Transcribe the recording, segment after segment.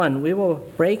We will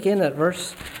break in at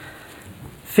verse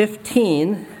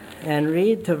 15 and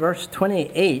read to verse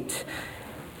 28.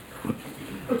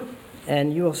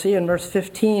 And you will see in verse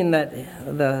 15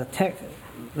 that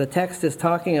the text is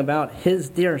talking about his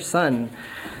dear son,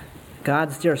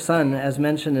 God's dear son, as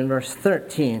mentioned in verse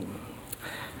 13,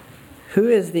 who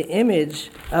is the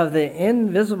image of the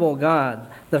invisible God,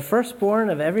 the firstborn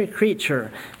of every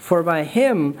creature. For by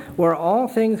him were all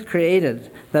things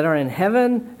created, that are in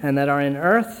heaven and that are in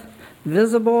earth,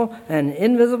 visible and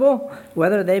invisible,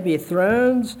 whether they be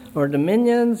thrones or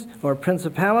dominions or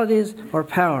principalities or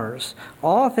powers.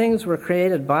 All things were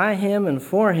created by him and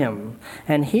for him.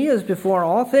 And he is before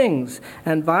all things,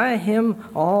 and by him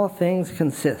all things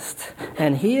consist.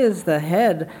 And he is the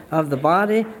head of the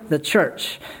body, the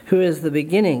church, who is the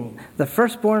beginning, the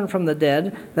firstborn from the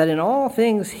dead, that in all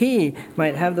things he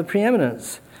might have the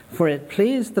preeminence. For it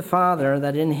pleased the Father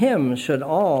that in him should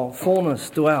all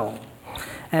fullness dwell.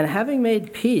 And having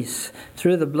made peace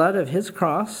through the blood of his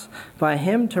cross, by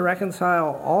him to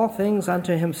reconcile all things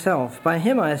unto himself. By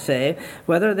him, I say,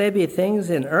 whether they be things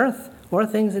in earth or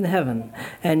things in heaven.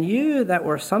 And you that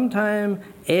were sometime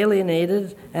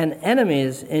alienated and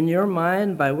enemies in your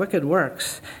mind by wicked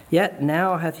works, yet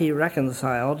now hath he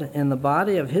reconciled in the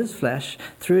body of his flesh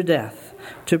through death,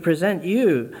 to present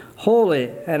you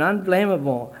holy and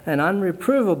unblameable and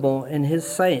unreprovable in his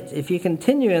sight, if ye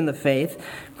continue in the faith,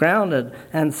 grounded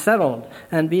and settled,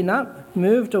 and be not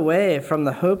moved away from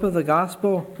the hope of the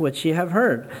gospel which ye have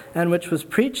heard, and which was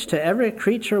preached to every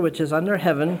creature which is under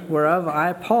heaven, whereof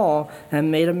I, Paul, am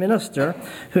made a minister,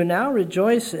 who now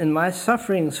rejoice in my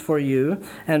sufferings for you,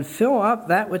 and fill up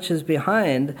that which is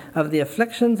behind of the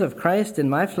afflictions of Christ in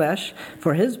my flesh,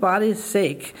 for his body's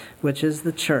sake, which is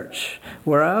the church,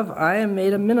 whereof I am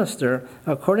made a minister,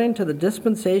 according to the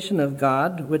dispensation of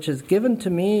God, which is given to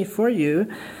me for you,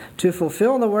 to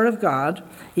fulfill the word of God,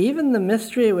 even the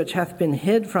mystery which hath been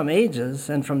hid from ages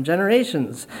and from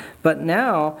generations, but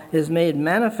now is made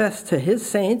manifest to his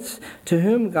saints, to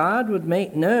whom God would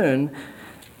make known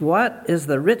what is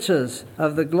the riches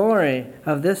of the glory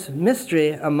of this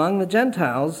mystery among the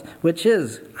Gentiles, which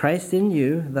is Christ in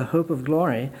you, the hope of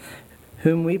glory,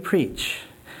 whom we preach,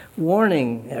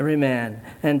 warning every man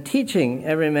and teaching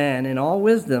every man in all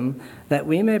wisdom, that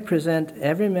we may present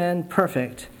every man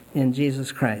perfect in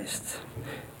Jesus Christ.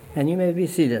 And you may be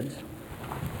seated.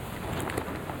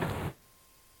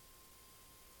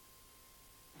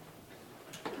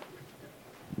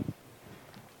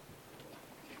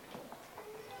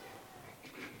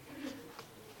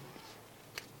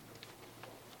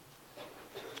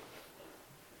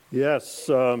 Yes,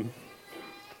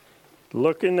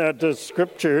 looking at the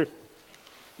scripture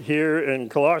here in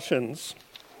Colossians,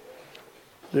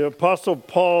 the Apostle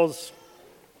Paul's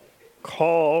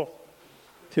call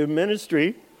to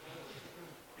ministry,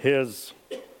 his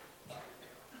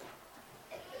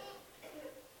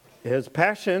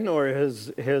passion or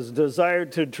his desire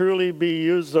to truly be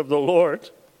used of the Lord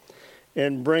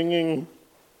in bringing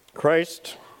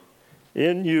Christ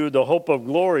in you, the hope of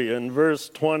glory, in verse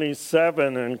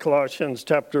 27 in Colossians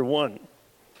chapter 1.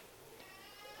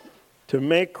 To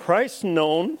make Christ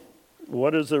known,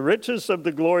 what is the riches of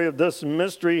the glory of this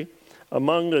mystery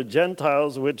among the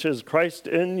Gentiles, which is Christ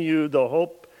in you, the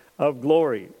hope of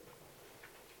glory.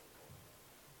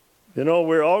 You know,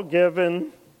 we're all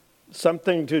given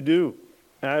something to do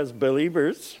as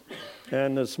believers.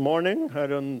 And this morning,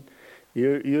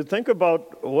 you think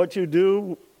about what you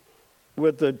do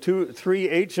with the 3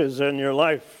 H's in your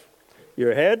life: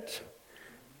 your head,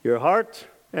 your heart,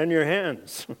 and your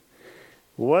hands.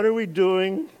 What are we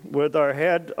doing with our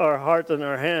head, our heart, and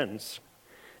our hands?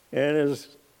 And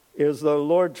is the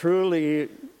Lord truly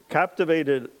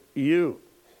captivated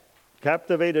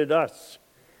us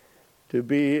to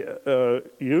be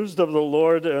used of the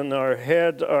Lord in our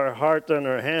head, our heart, and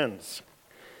our hands?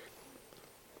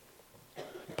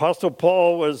 Apostle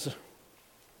Paul was,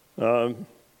 you'll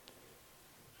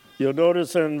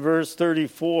notice in verse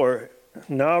 34,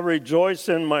 now rejoice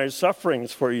in my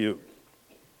sufferings for you.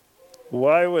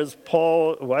 Why does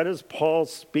Paul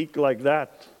speak like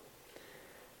that?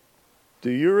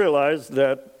 Do you realize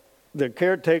that the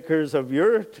caretakers of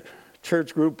your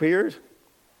church group here,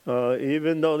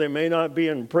 even though they may not be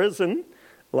in prison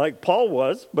like Paul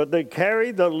was, but they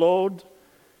carry the load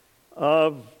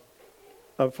of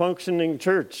a functioning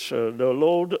church, the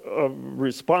load of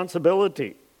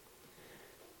responsibility.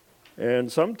 And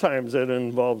sometimes it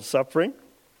involves suffering.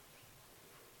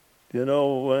 You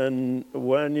know,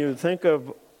 when you think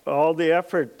of all the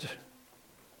effort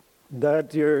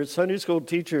that your Sunday school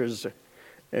teachers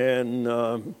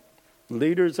and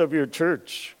leaders of your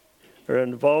church are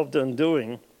involved in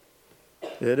doing,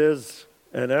 It is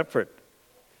an effort.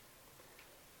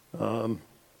 Paul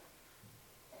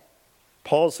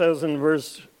says in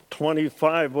verse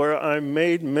 25, where I'm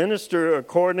made minister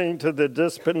according to the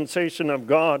dispensation of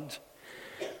God,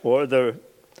 or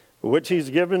which he's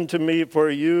given to me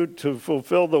for you to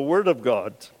fulfill the word of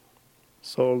God.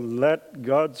 So let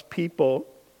God's people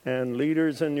and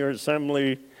leaders in your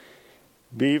assembly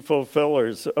be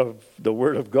fulfillers of the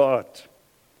word of God.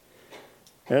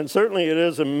 And certainly it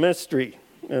is a mystery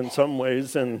in some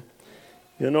ways. And,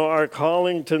 our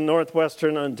calling to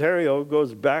Northwestern Ontario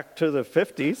goes back to the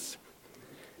 50s.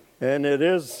 And it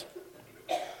is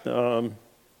a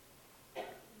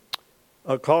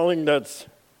calling that's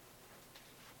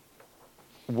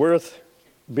worth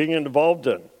being involved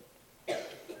in.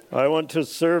 I want to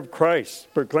serve Christ,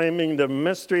 proclaiming the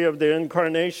mystery of the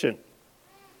incarnation,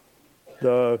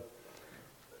 the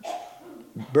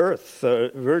birth,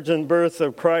 the virgin birth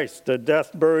of Christ, the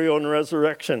death, burial, and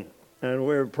resurrection. And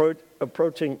we're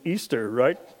approaching Easter,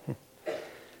 right?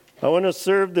 I want to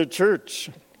serve the church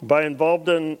by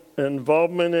involvement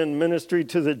in ministry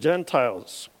to the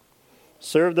Gentiles.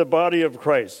 Serve the body of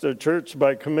Christ, the church,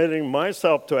 by committing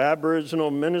myself to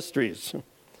Aboriginal ministries.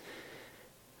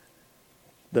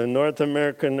 The North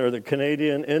American or the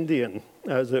Canadian Indian,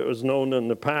 as it was known in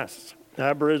the past.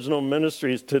 Aboriginal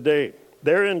ministries today.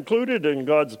 They're included in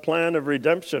God's plan of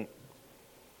redemption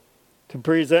to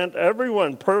present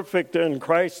everyone perfect in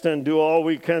Christ and do all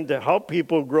we can to help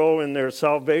people grow in their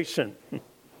salvation.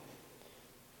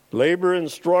 Labor and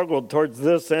struggle towards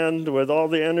this end with all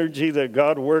the energy that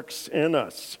God works in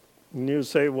us. And you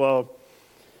say, well,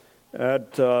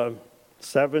 at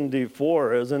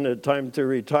 74, isn't it time to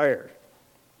retire?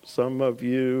 Some of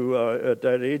you at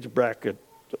that age bracket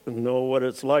know what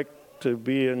it's like to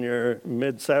be in your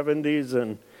mid-70s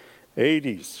and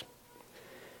 80s.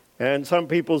 And some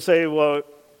people say, well,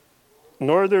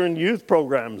 Northern Youth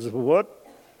Programs, what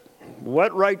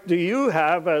right do you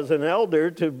have as an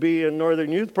elder to be in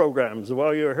Northern Youth Programs?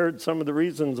 Well, you heard some of the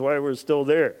reasons why we're still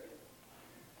there.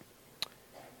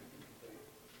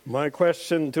 My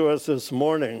question to us this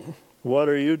morning, what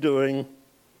are you doing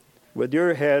with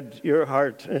your head, your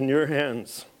heart, and your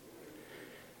hands?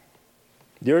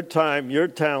 Your time, your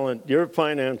talent, your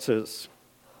finances,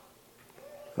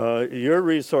 your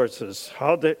resources.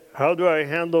 How do I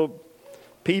handle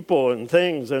people and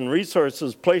things and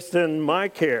resources placed in my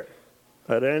care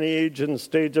at any age and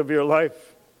stage of your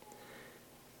life?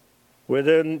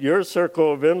 Within your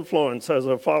circle of influence as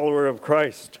a follower of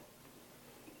Christ,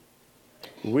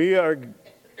 we are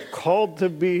called to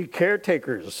be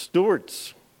caretakers,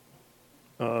 stewards.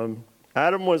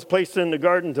 Adam was placed in the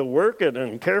garden to work it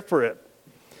and care for it.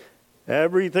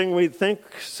 Everything we think,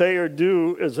 say, or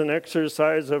do is an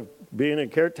exercise of being a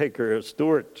caretaker, a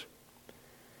steward.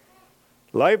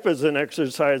 Life is an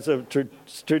exercise of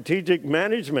strategic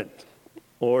management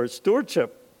or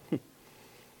stewardship.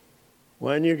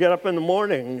 When you get up in the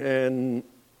morning and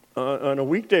on a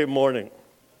weekday morning,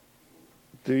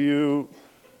 do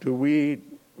we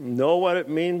know what it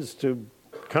means to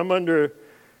come under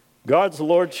God's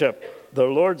lordship, the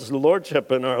Lord's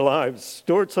lordship in our lives,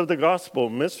 stewards of the gospel,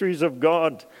 mysteries of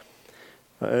God,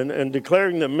 and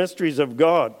declaring the mysteries of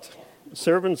God,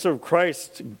 servants of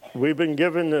Christ? We've been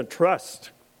given a trust.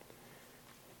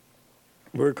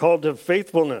 We're called to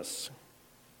faithfulness.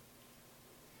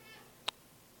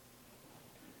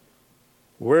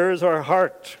 Where is our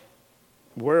heart?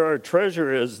 Where our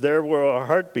treasure is, there will our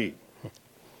heart be.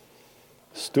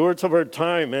 Stewards of our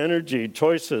time, energy,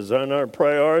 choices, and our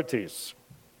priorities.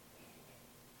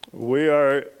 We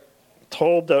are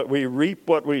told that we reap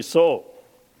what we sow.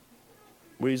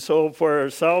 We sow for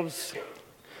ourselves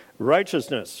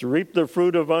righteousness, reap the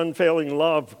fruit of unfailing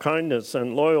love, kindness,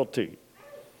 and loyalty.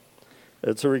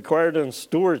 It's required in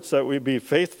stewards that we be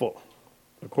faithful,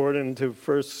 according to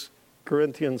 1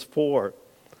 Corinthians 4,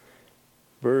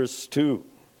 verse 2.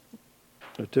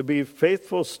 To be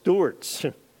faithful stewards.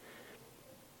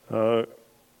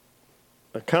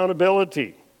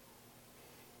 Accountability.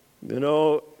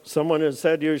 Someone has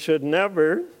said you should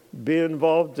never be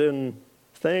involved in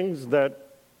things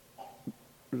that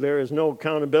there is no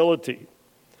accountability.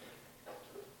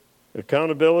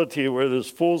 Accountability where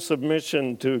there's full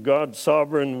submission to God's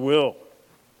sovereign will.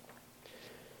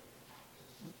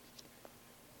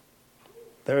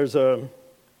 There's a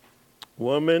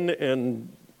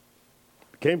woman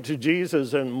came to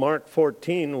Jesus in Mark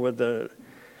 14 with a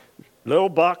little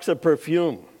box of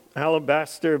perfume,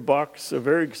 alabaster box, a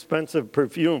very expensive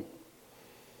perfume.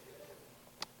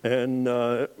 And,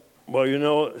 some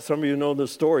of you know the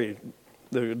story.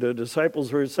 The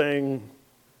disciples were saying,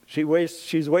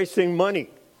 she's wasting money.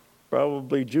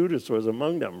 Probably Judas was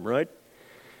among them, right?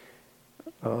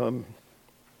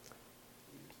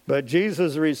 But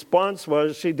Jesus' response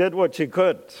was, she did what she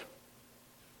could.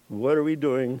 What are we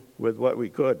doing with what we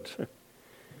could?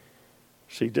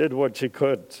 She did what she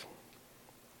could.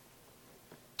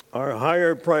 Our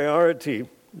higher priority,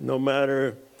 no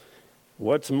matter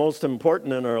what's most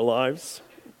important in our lives,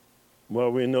 well,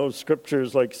 we know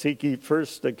scriptures like seek ye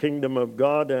first the kingdom of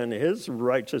God and his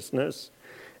righteousness,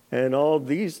 and all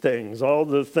these things, all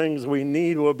the things we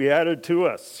need will be added to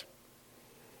us.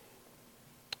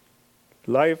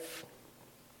 Life,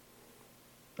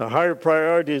 a higher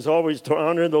priority is always to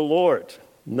honor the Lord,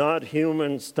 not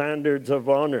human standards of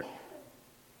honor.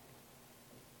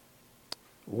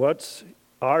 What's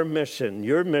our mission,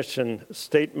 your mission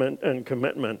statement and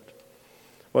commitment?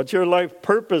 What's your life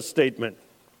purpose statement?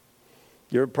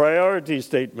 Your priority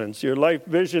statements, your life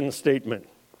vision statement?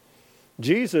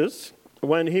 Jesus,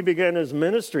 when he began his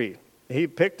ministry, he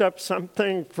picked up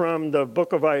something from the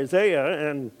book of Isaiah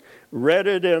and read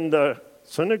it in the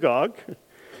synagogue,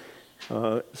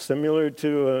 similar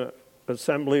to an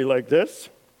assembly like this.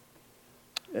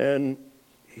 And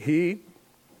he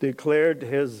declared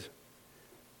his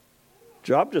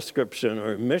job description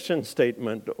or mission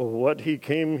statement of what he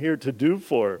came here to do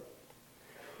for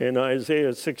in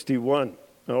Isaiah 61,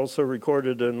 also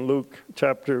recorded in Luke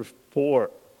chapter 4.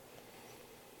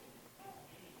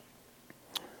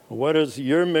 What is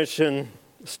your mission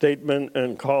statement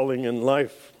and calling in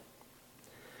life?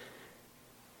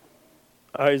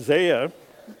 Isaiah,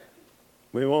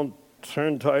 we won't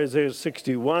turn to Isaiah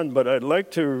 61, but I'd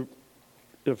like to,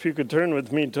 if you could turn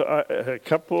with me to a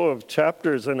couple of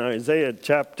chapters in Isaiah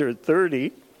chapter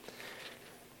 30,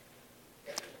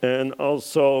 and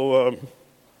also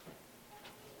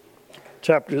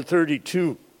chapter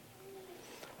 32.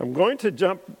 I'm going to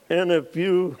jump in a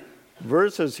few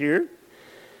verses here.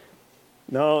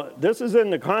 Now, this is in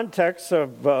the context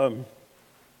of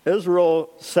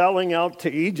Israel selling out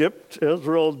to Egypt,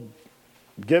 Israel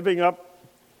giving up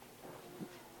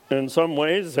in some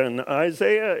ways, and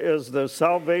Isaiah is the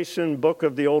salvation book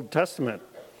of the Old Testament.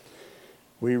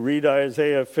 We read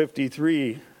Isaiah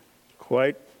 53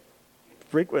 quite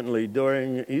frequently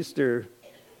during Easter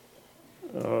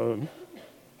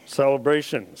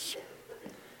celebrations.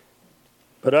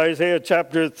 But Isaiah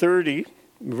chapter 30,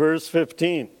 verse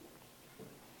 15.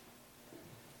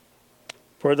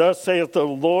 For thus saith the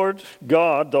Lord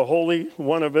God, the Holy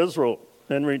One of Israel,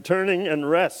 in returning and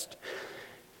rest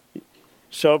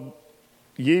shall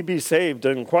ye be saved,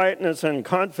 and quietness and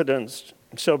confidence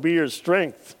shall be your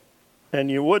strength, and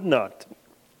you would not.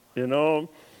 You know,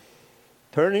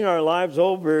 turning our lives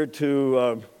over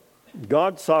to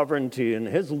God's sovereignty and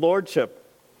his lordship,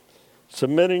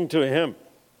 submitting to him,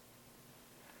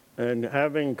 and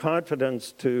having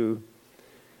confidence to,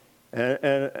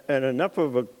 and enough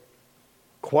of a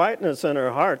quietness in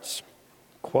our hearts,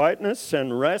 quietness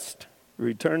and rest,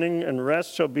 returning and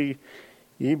rest shall be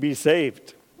ye be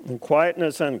saved, and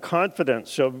quietness and confidence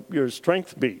shall your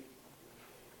strength be.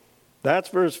 That's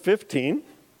verse 15.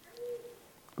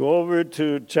 Go over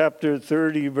to chapter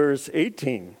 30, verse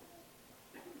 18.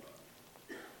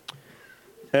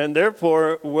 And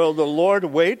therefore will the Lord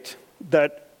wait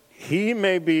that he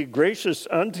may be gracious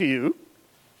unto you.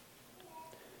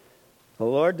 The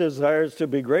Lord desires to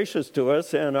be gracious to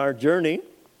us in our journey.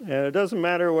 And it doesn't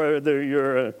matter whether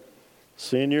you're a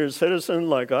senior citizen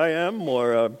like I am,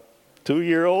 or a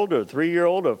 2-year-old, or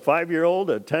 3-year-old, a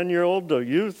 5-year-old, a 10-year-old, a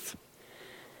youth.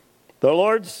 The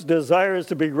Lord's desire is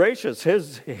to be gracious.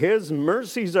 His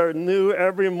mercies are new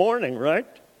every morning, right?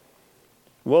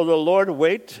 Will the Lord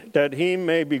wait that he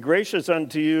may be gracious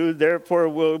unto you? Therefore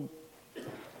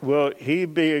will he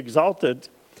be exalted,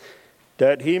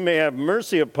 that he may have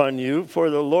mercy upon you. For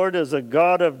the Lord is a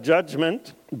God of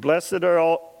judgment. Blessed are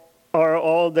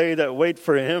all they that wait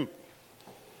for him.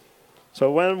 So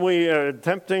when we are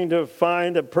attempting to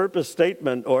find a purpose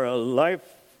statement or a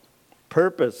life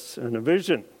purpose and a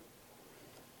vision,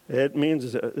 it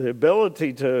means the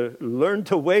ability to learn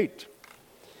to wait.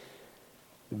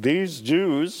 These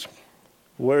Jews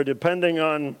were depending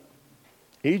on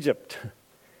Egypt.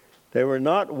 They were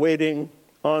not waiting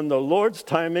on the Lord's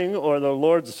timing or the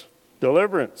Lord's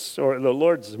deliverance or the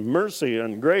Lord's mercy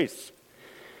and grace.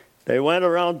 They went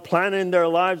around planning their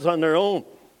lives on their own.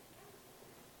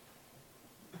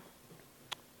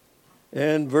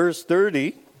 In verse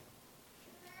 30,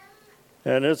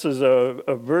 and this is a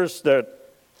verse that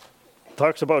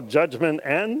talks about judgment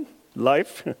and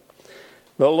life,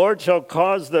 the Lord shall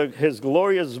cause his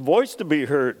glorious voice to be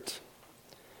heard.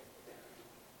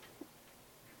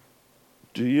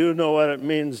 Do you know what it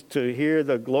means to hear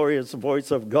the glorious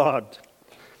voice of God?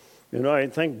 I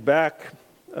think back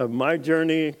of my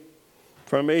journey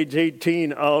from age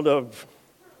 18 out of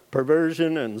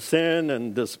perversion and sin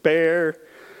and despair,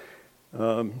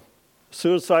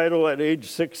 suicidal at age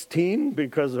 16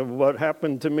 because of what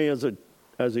happened to me as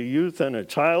a youth and a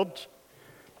child.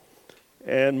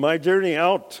 And my journey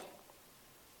out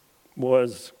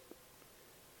was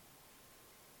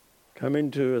coming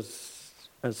to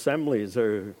assemblies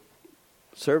or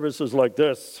services like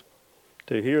this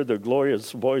to hear the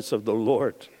glorious voice of the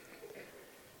Lord.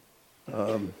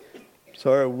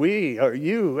 So are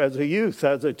you as a youth,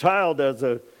 as a child, as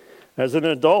an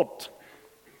adult,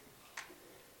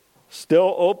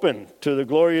 still open to the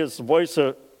glorious voice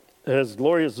His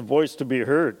glorious voice to be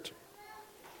heard?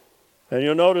 And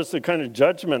you'll notice the kind of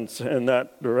judgments in the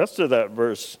rest of that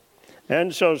verse.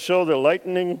 And shall show the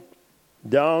lightning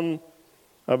down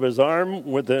of his arm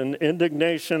with an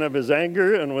indignation of his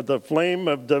anger and with the flame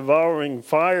of devouring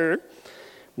fire,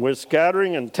 with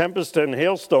scattering and tempest and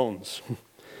hailstones.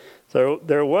 So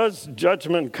there was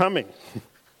judgment coming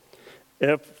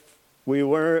if we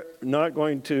were not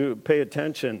going to pay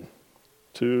attention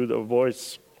to the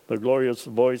voice, the glorious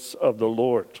voice of the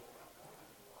Lord.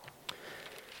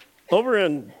 Over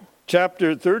in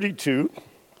chapter 32,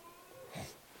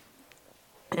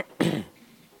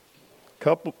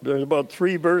 there's about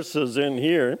 3 verses in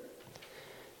here.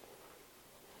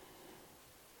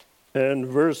 And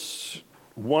verse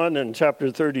 1 in chapter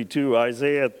 32,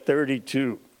 Isaiah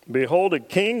 32. Behold, a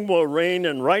king will reign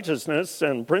in righteousness,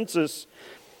 and princes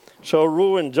shall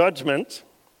rule in judgment.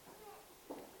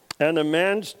 And a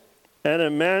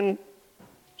man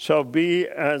shall be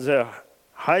as a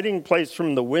hiding place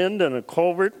from the wind and a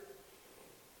culvert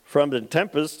from the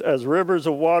tempest, as rivers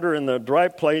of water in the dry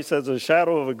place, as a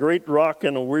shadow of a great rock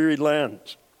in a weary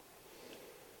land.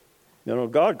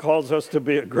 God calls us to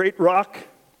be a great rock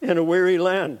in a weary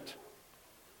land.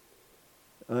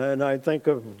 And I think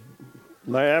of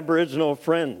my Aboriginal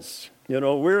friends.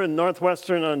 We're in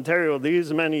northwestern Ontario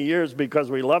these many years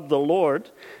because we love the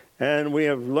Lord and we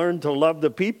have learned to love the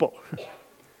people.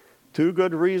 2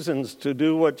 good reasons to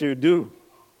do what you do.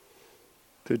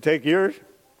 To take your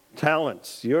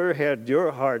talents, your head,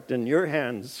 your heart, and your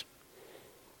hands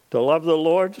to love the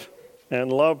Lord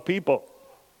and love people.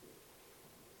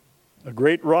 A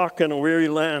great rock in a weary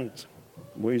land.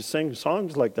 We sing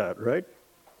songs like that, right?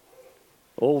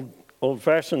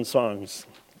 Old-fashioned songs.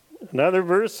 Another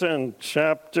verse in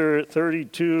chapter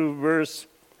 32, verse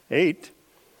 8.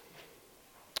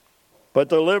 But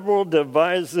the liberal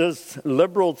devises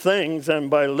liberal things, and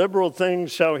by liberal things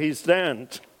shall he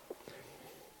stand.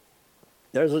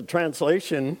 There's a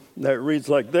translation that reads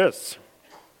like this.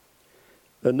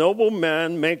 The noble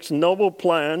man makes noble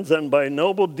plans, and by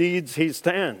noble deeds he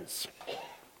stands.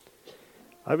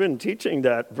 I've been teaching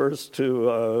that verse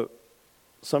to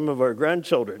some of our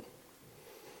grandchildren.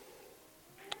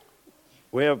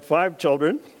 We have 5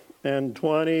 children and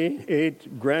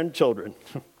 28 grandchildren,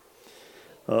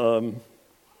 all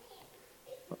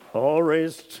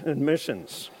raised in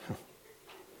missions.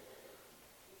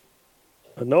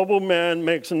 A noble man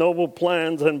makes noble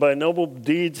plans, and by noble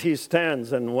deeds he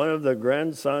stands. And one of the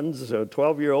grandsons, a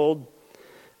 12-year-old,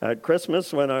 at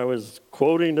Christmas, when I was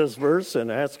quoting this verse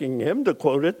and asking him to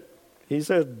quote it, he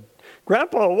said,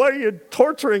 "Grandpa, why are you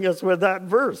torturing us with that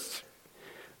verse?"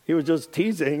 He was just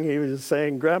teasing. He was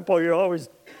saying, "Grandpa, you're always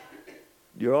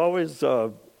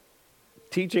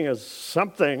teaching us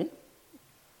something,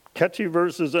 catchy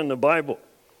verses in the Bible."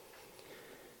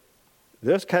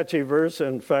 This catchy verse,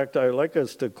 in fact, I'd like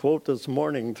us to quote this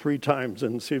morning 3 times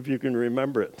and see if you can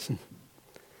remember it.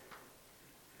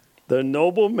 The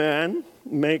noble man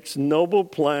makes noble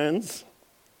plans,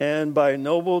 and by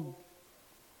noble...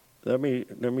 Let me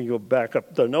go back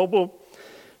up. The noble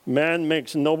man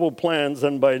makes noble plans,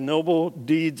 and by noble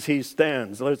deeds he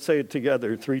stands. Let's say it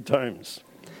together 3 times.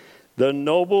 The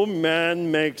noble man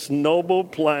makes noble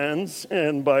plans,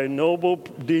 and by noble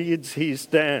deeds he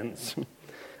stands.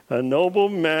 A noble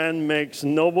man makes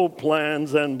noble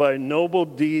plans, and by noble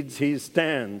deeds he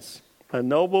stands. A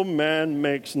noble man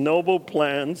makes noble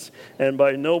plans, and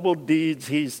by noble deeds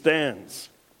he stands.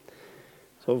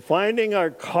 So finding our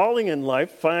calling in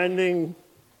life, finding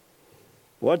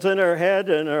what's in our head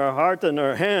and our heart and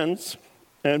our hands,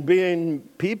 and being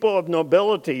people of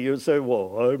nobility. You say,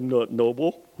 "Well, I'm not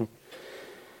noble."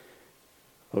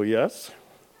 Oh, yes.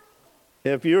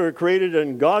 If you are created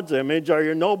in God's image, are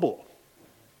you noble?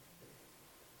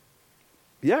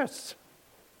 Yes.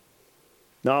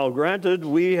 Now, granted,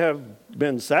 we have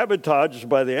been sabotaged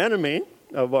by the enemy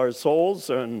of our souls,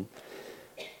 and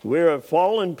we're a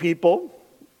fallen people.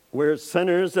 We're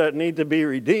sinners that need to be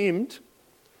redeemed.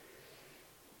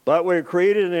 but we're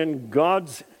created in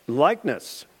God's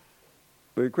likeness.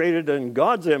 We're created in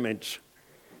God's image.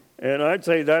 And I'd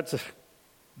say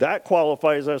that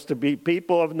qualifies us to be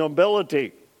people of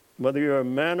nobility, whether you're a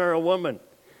man or a woman.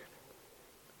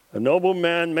 A noble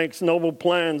man makes noble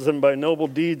plans, and by noble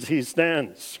deeds he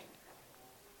stands.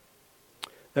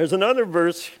 There's another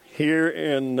verse here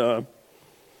in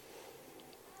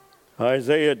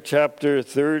Isaiah chapter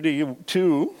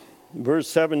 32, verse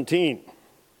 17.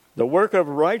 The work of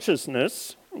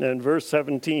righteousness, in verse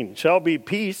 17, shall be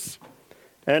peace,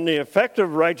 and the effect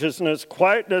of righteousness,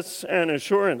 quietness and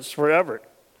assurance forever.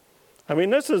 I mean,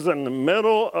 this is in the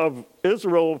middle of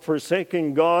Israel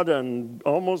forsaking God and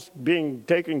almost being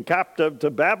taken captive to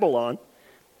Babylon.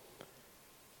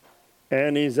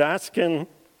 And he's asking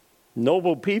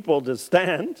noble people to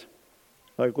stand,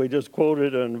 like we just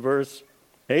quoted in verse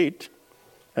 8.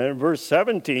 And in verse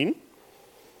 17,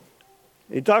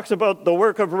 he talks about the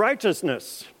work of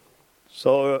righteousness.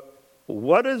 So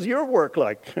what is your work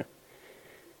like?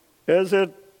 Is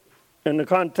it in the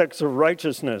context of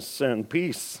righteousness and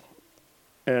peace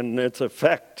and its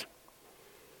effect?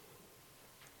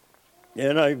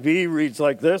 NIV reads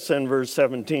like this in verse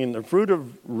 17. The fruit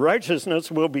of righteousness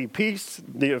will be peace.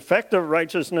 The effect of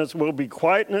righteousness will be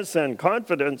quietness and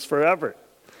confidence forever.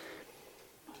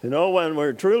 You know, when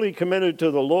we're truly committed to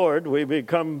the Lord, we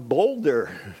become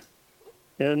bolder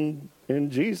in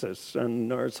Jesus.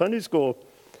 And our Sunday school,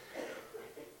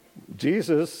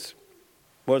 Jesus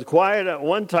was quiet at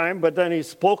one time, but then he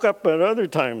spoke up at other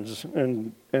times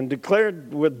and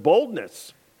declared with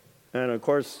boldness. And of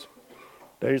course,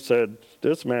 they said,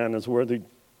 this man is worthy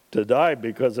to die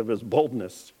because of his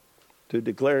boldness to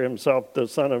declare himself the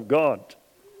Son of God.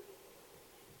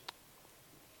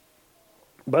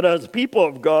 But as people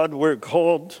of God, we're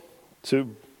called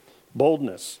to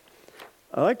boldness.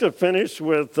 I'd like to finish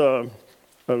with a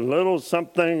little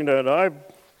something that I've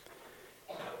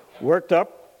worked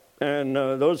up. And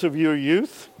those of you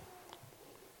youth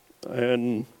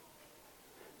and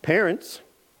parents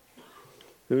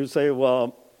who say,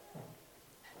 well,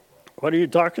 what are you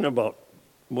talking about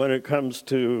when it comes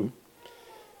to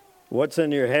what's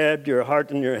in your head, your heart,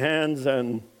 and your hands,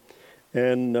 and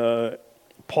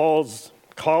Paul's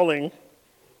calling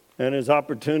and his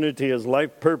opportunity, his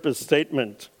life purpose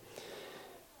statement?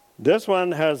 This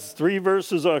one has 3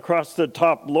 verses across the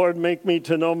top. Lord, make me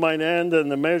to know mine end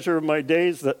and the measure of my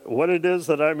days, that what it is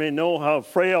that I may know how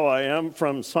frail I am,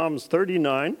 from Psalms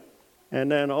 39,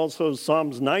 and then also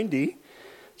Psalms 90.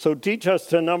 So teach us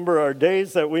to number our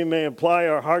days that we may apply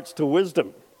our hearts to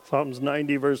wisdom. Psalms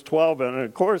 90, verse 12. And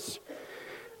of course,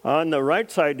 on the right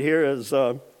side here is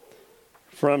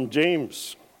from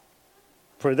James.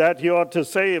 For that you ought to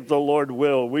say, if the Lord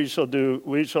will, we shall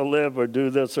live or do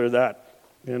this or that.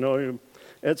 You know,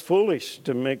 it's foolish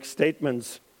to make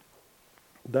statements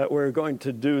that we're going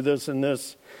to do this and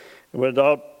this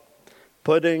without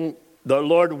putting the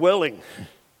Lord willing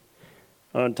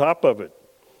on top of it.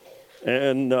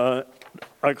 And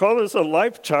I call this a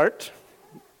life chart.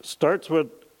 Starts with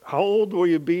how old will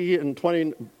you be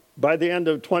by the end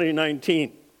of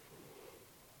 2019?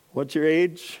 What's your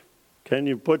age? Can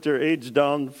you put your age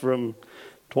down from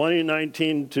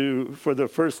 2019 for the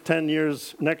first 10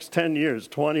 years, next 10 years,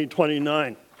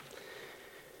 2029.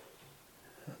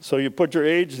 So you put your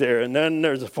age there, and then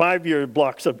there's 5-year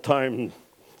blocks of time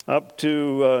up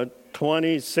to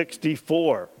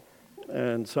 2064.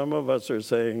 And some of us are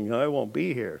saying, I won't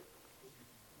be here.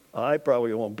 I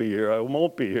probably won't be here. I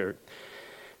won't be here.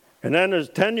 And then there's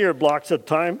 10-year blocks of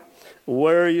time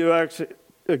where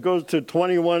it goes to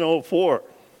 2104.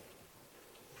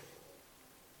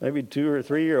 Maybe 2 or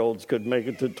 3-year-olds could make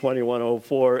it to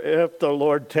 2104 if the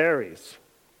Lord tarries.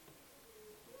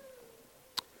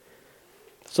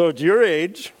 So it's your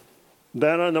age.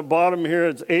 Then on the bottom here,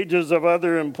 it's ages of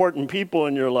other important people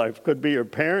in your life. Could be your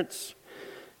parents,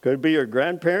 could be your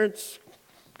grandparents,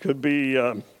 could be,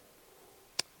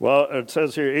 it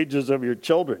says here ages of your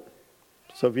children.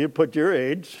 So if you put your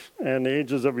age and the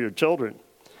ages of your children,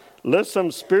 list some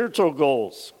spiritual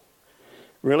goals.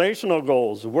 Relational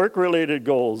goals, work-related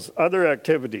goals, other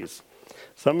activities.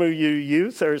 Some of you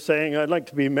youth are saying, I'd like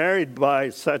to be married by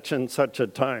such and such a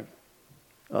time.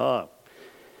 Do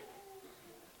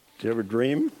you ever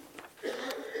dream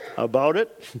about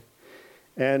it?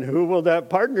 And who will that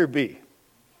partner be?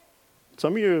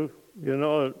 Some of you,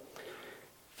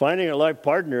 finding a life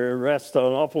partner rests an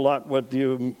awful lot with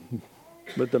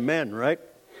the men, right?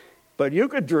 But you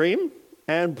could dream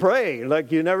and pray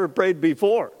like you never prayed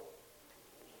before.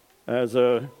 As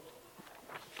a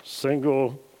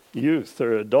single youth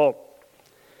or adult,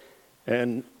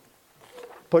 and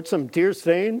put some tear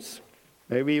stains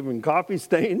maybe even coffee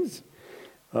stains.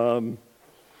 Find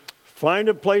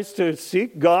a place to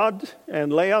seek God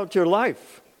and lay out your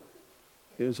life.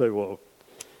 You say, well,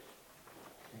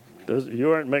 you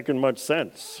aren't making much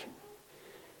sense.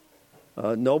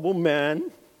 A noble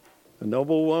man, a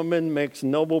noble woman makes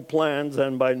noble plans,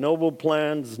 and by noble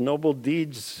plans, noble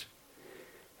deeds,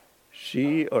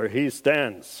 she or he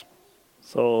stands.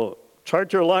 So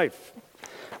chart your life.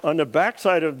 On the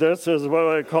backside of this is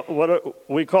what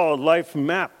we call a life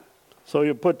map. So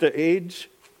you put the age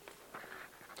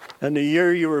and the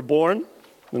year you were born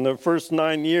in the first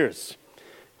 9 years.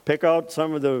 Pick out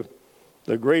some of the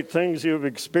great things you've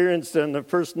experienced in the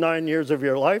first 9 years of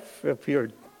your life, if you're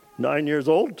 9 years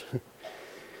old.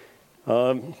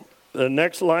 The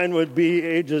next line would be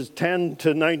ages 10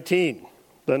 to 19.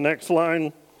 The next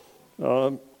line,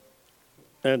 and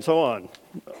so on.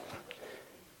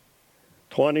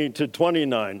 20 to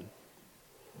 29.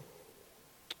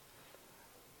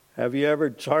 Have you ever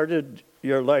charted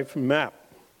your life map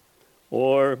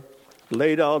or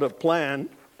laid out a plan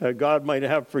that God might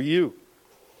have for you?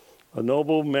 A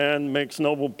noble man makes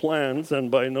noble plans, and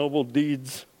by noble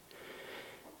deeds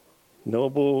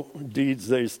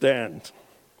they stand.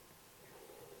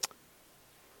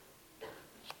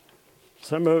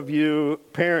 Some of you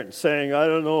parents saying, I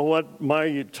don't know what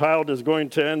my child is going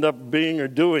to end up being or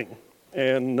doing.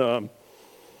 And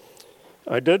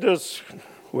I did this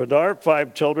with our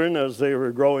 5 children as they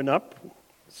were growing up.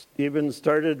 Even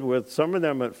started with some of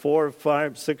them at 4,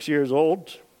 5, 6 years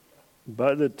old.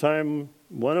 By the time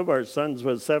one of our sons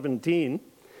was 17,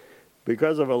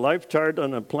 because of a life chart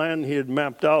and a plan he had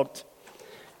mapped out,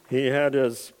 he had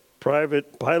his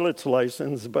private pilot's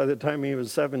license by the time he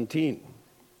was 17.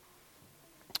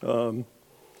 And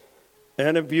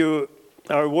if you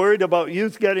are worried about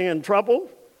youth getting in trouble,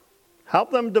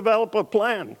 help them develop a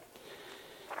plan.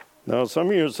 Now, some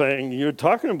of you are saying, you're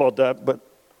talking about that, but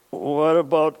what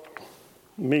about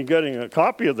me getting a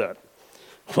copy of that?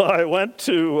 Well, I went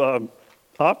to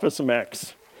Office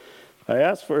Max. I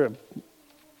asked for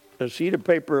a sheet of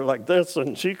paper like this,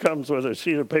 and she comes with a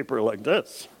sheet of paper like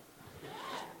this.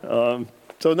 So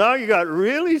now you got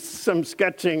really some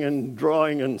sketching and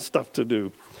drawing and stuff to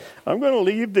do. I'm going to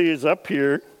leave these up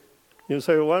here. You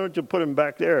say, well, why don't you put them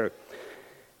back there?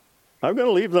 I'm going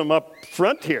to leave them up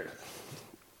front here.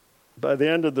 By the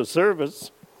end of the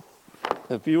service,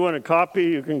 if you want a copy,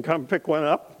 you can come pick one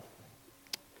up.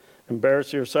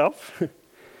 Embarrass yourself.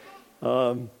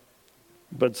 But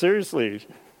seriously,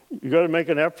 you got to make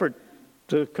an effort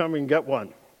to come and get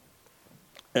one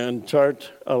and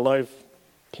chart a life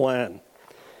plan.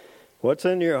 What's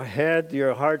in your head,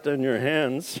 your heart, and your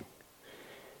hands?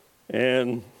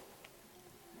 And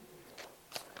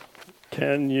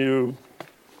can you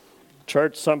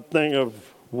chart something of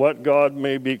what God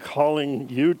may be calling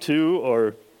you to?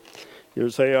 Or you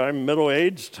say, I'm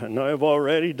middle-aged and I've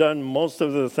already done most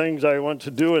of the things I want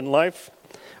to do in life.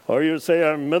 Or you say,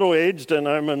 I'm middle-aged and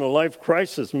I'm in a life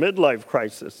crisis, midlife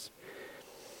crisis.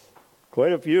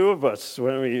 Quite a few of us,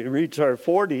 when we reach our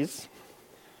 40s,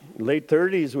 late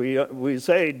 30s, we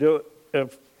say,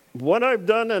 if what I've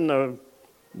done in the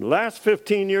last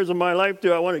 15 years of my life,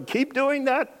 do I want to keep doing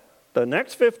that the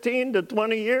next 15 to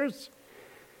 20 years?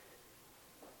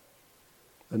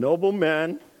 A noble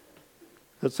man,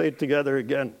 let's say it together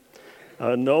again.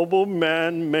 A noble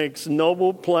man makes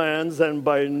noble plans, and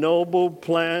by noble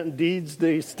deeds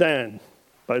they stand.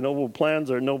 By noble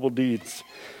plans or noble deeds.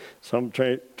 Some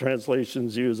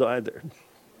translations use either.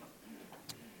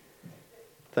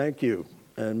 Thank you,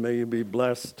 and may you be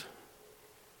blessed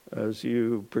as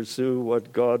you pursue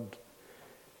what God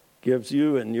gives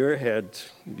you in your head,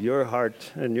 your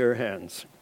heart, and your hands.